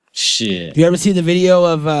 Shit. You ever see the video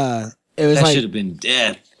of it was that like should have been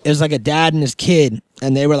death. It was like a dad and his kid,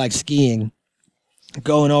 and they were like skiing,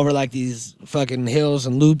 going over like these fucking hills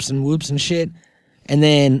and loops and whoops and shit. And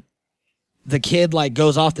then the kid like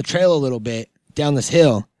goes off the trail a little bit down this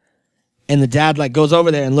hill, and the dad like goes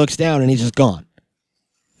over there and looks down, and he's just gone.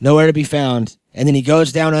 Nowhere to be found. And then he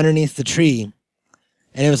goes down underneath the tree,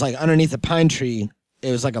 and it was like underneath a pine tree.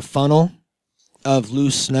 It was like a funnel of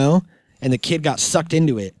loose snow, and the kid got sucked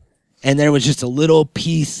into it. And there was just a little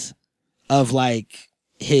piece of like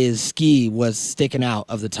his ski was sticking out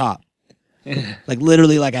of the top. Like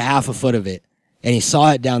literally like a half a foot of it. And he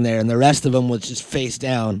saw it down there, and the rest of him was just face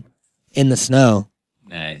down in the snow.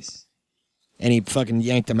 Nice. And he fucking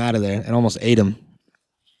yanked him out of there and almost ate him.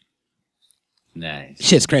 Nice.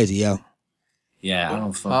 Shit's crazy, yo. Yeah, I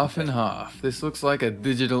don't fuck Half and half. This looks like a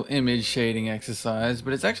digital image shading exercise,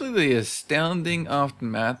 but it's actually the astounding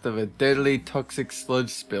aftermath of a deadly toxic sludge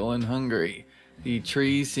spill in Hungary. The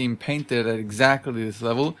trees seem painted at exactly this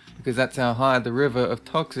level because that's how high the river of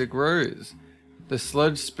toxic rose. The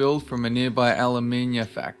sludge spilled from a nearby alumina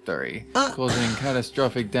factory, causing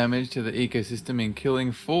catastrophic damage to the ecosystem and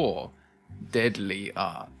killing 4. Deadly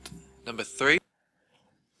art. Number 3.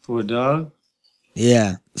 For a dog?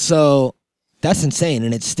 Yeah. So that's insane,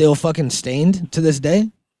 and it's still fucking stained to this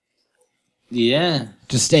day? Yeah.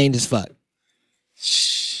 Just stained as fuck.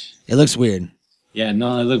 It looks weird. Yeah,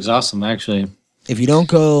 no, it looks awesome, actually. If you don't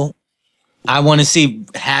go... I want to see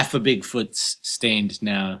half a Bigfoot stained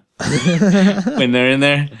now. When they're in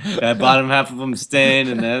there, that bottom half of them stained,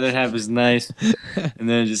 and the other half is nice. And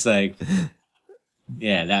they're just like,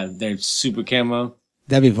 yeah, they're super camo.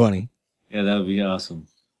 That'd be funny. Yeah, that would be awesome.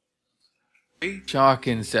 Shark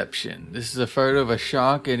Inception. This is a photo of a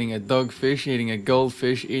shark eating a dogfish, eating a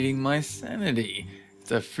goldfish, eating my sanity.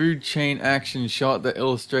 It's a food chain action shot that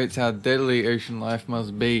illustrates how deadly ocean life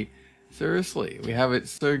must be. Seriously, we have it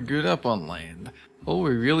so good up on land. All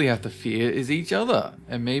we really have to fear is each other,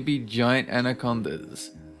 and maybe giant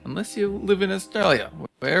anacondas. Unless you live in Australia,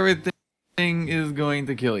 where everything is going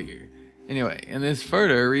to kill you. Anyway, in this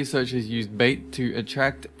photo, researchers used bait to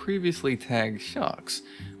attract previously tagged sharks.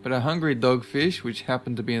 But a hungry dogfish, which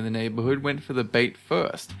happened to be in the neighborhood, went for the bait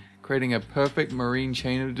first, creating a perfect marine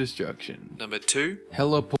chain of destruction. Number 2.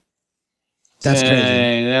 Heliport. That's crazy.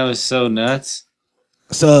 Dang, that was so nuts.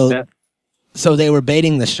 So they were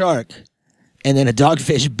baiting the shark, and then a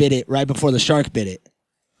dogfish bit it right before the shark bit it.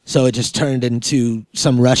 So it just turned into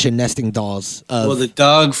some Russian nesting dolls. Well, the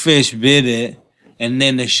dogfish bit it, and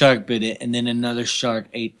then the shark bit it, and then another shark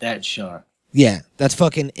ate that shark. Yeah, that's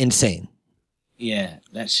fucking insane. Yeah,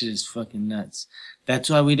 that shit is fucking nuts. That's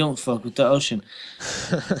why we don't fuck with the ocean.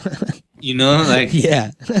 You know, like,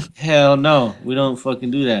 Yeah, hell no, we don't fucking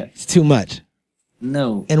do that. it's too much.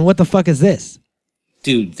 No. And what the fuck is this?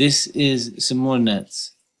 Dude, this is some more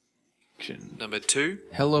nuts. Number 2.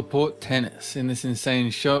 Heliport tennis. In this insane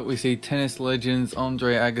shot, we see tennis legends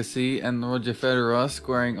Andre Agassi and Roger Federer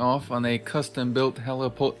squaring off on a custom-built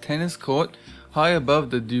heliport tennis court high above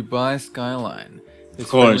the Dubai skyline. This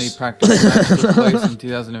friendly practice match took place in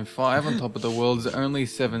 2005 on top of the world's only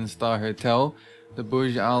 7-star hotel, the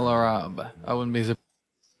Burj Al Arab. I wouldn't be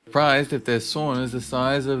surprised if their sauna is the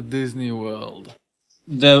size of Disney World.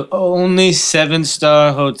 The only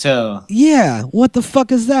 7-star hotel. Yeah, what the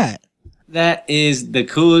fuck is that? That is the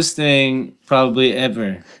coolest thing probably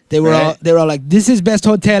ever. They were all like, this is best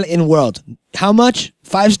hotel in world. How much?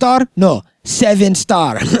 5-star? No,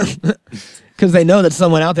 7-star. Because they know that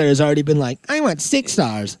someone out there has already been like, I want 6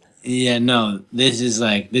 stars. Yeah, no, this is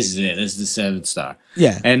it. This is the 7-star.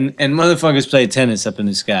 Yeah. And motherfuckers play tennis up in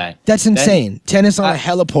the sky. That's insane. Tennis on a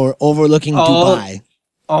heliport overlooking Dubai.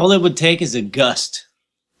 All it would take is a gust.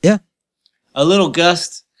 Yeah. A little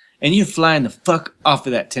gust, and you're flying the fuck off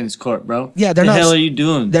of that tennis court, bro. Yeah, they're the not. hell are you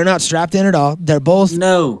doing? They're not strapped in at all. They're both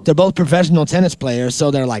professional tennis players, so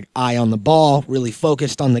they're like eye on the ball, really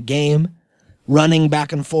focused on the game, running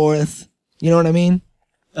back and forth. You know what I mean?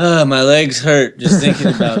 My legs hurt just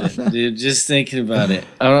thinking about it, dude. Just thinking about it.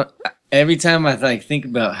 Every time I think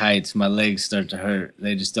about heights, my legs start to hurt.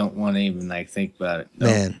 They just don't want to even think about it.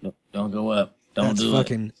 Don't go up. Don't do it. That's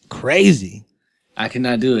fucking crazy. I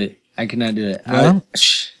cannot do it. Well,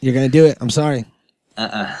 you're gonna do it. I'm sorry.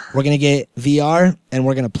 We're gonna get VR and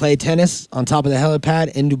we're gonna play tennis on top of the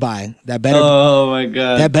helipad in Dubai. That better. Oh my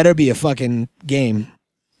god. That better be a fucking game.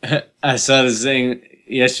 I saw this thing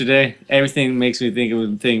yesterday. Everything makes me think of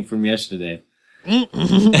a thing from yesterday.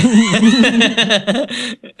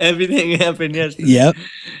 Everything happened yesterday. Yep.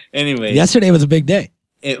 Anyway. Yesterday was a big day.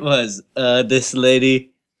 It was this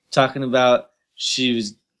lady talking about she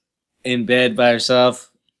was in bed by herself.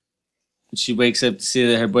 She wakes up to see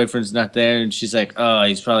that her boyfriend's not there, and she's like, oh,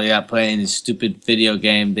 he's probably out playing his stupid video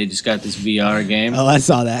game. They just got this VR game. Oh, I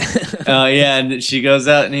saw that. Oh, yeah, and she goes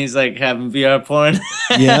out, and he's, having VR porn.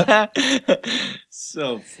 Yep.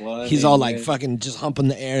 So funny. He's all, fucking just humping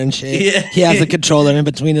the air and shit. Yeah. He has the controller in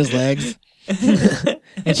between his legs.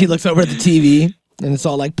 And she looks over at the TV, and it's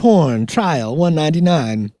all like, porn, trial,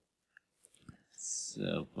 $1.99.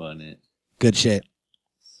 So funny. Good shit.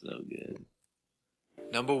 So good.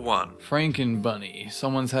 Number 1. Frankenbunny.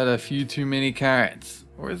 Someone's had a few too many carrots.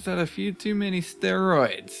 Or is that a few too many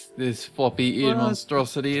steroids? This floppy-eared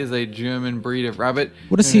monstrosity is a German breed of rabbit.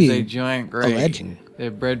 What is he a giant gray. alleging?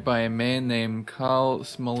 They're bred by a man named Karl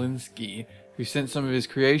Smolinski, who sent some of his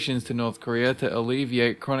creations to North Korea to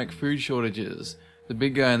alleviate chronic food shortages. The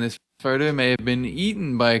big guy in this photo may have been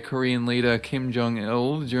eaten by Korean leader Kim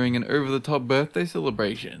Jong-il during an over-the-top birthday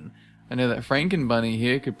celebration. I know that Frankenbunny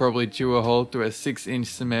here could probably chew a hole through a 6-inch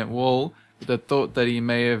cement wall, but the thought that he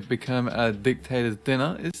may have become a dictator's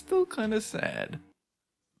dinner is still kind of sad.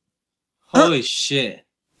 Holy shit.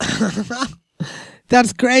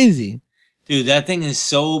 That's crazy. Dude, that thing is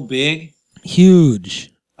so big.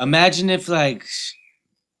 Huge. Imagine if,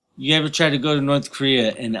 you ever tried to go to North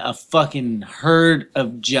Korea and a fucking herd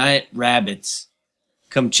of giant rabbits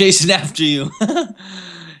come chasing after you.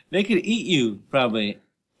 They could eat you, probably.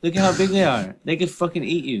 Look at how big they are. They could fucking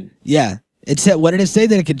eat you. Yeah. It said, what did it say?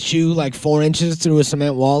 That it could chew 4 inches through a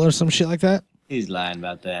cement wall or some shit like that? He's lying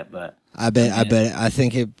about that, but... I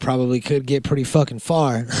think it probably could get pretty fucking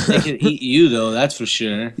far. They could eat you, though, that's for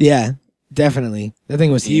sure. Yeah, definitely. That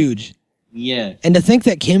thing was huge. Yeah. And to think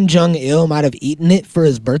that Kim Jong-il might have eaten it for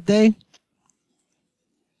his birthday,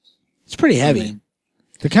 it's pretty heavy.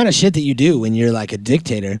 The kind of shit that you do when you're a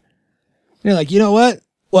dictator. You're like, you know what?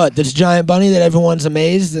 What, this giant bunny that everyone's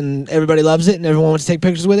amazed and everybody loves it and everyone wants to take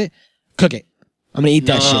pictures with it? Cook it. I'm going to eat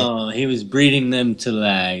that shit. No, he was breeding them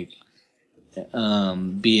to,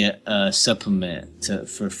 be a supplement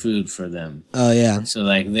for food for them. Oh, yeah. So,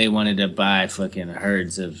 they wanted to buy fucking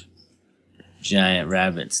herds of giant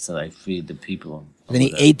rabbits to, feed the people. Then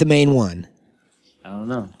he ate the main one. I don't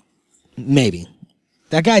know. Maybe.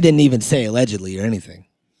 That guy didn't even say allegedly or anything.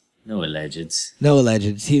 No allegeds. No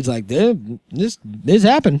allegeds. He was like, this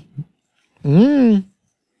happened.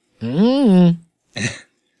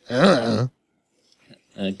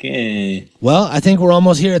 Okay. Well, I think we're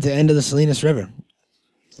almost here at the end of the Salinas River.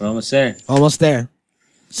 We're almost there. Almost there.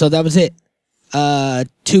 So that was it.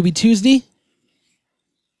 Tubi Tuesday.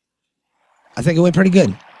 I think it went pretty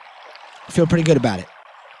good. I feel pretty good about it.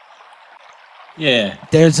 Yeah.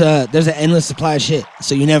 There's an endless supply of shit,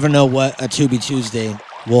 so you never know what a Tubi Tuesday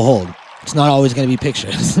will hold. It's not always going to be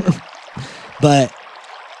pictures. But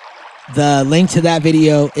the link to that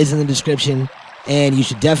video is in the description, and you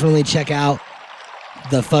should definitely check out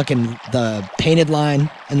the painted line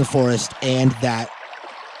in the forest and that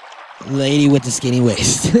lady with the skinny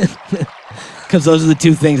waist. Because those are the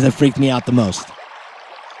two things that freaked me out the most.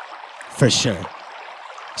 For sure.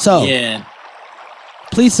 So, yeah.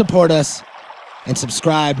 Please support us and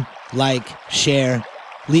subscribe, share,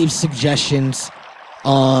 leave suggestions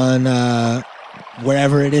on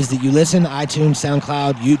wherever it is that you listen, iTunes,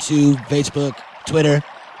 SoundCloud, YouTube, Facebook, Twitter,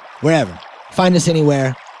 wherever. Find us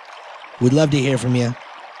anywhere. We'd love to hear from you.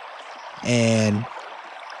 And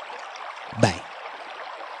bye.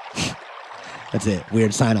 That's it.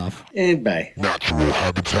 Weird sign off. And bye. Natural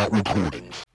Habitat Recordings.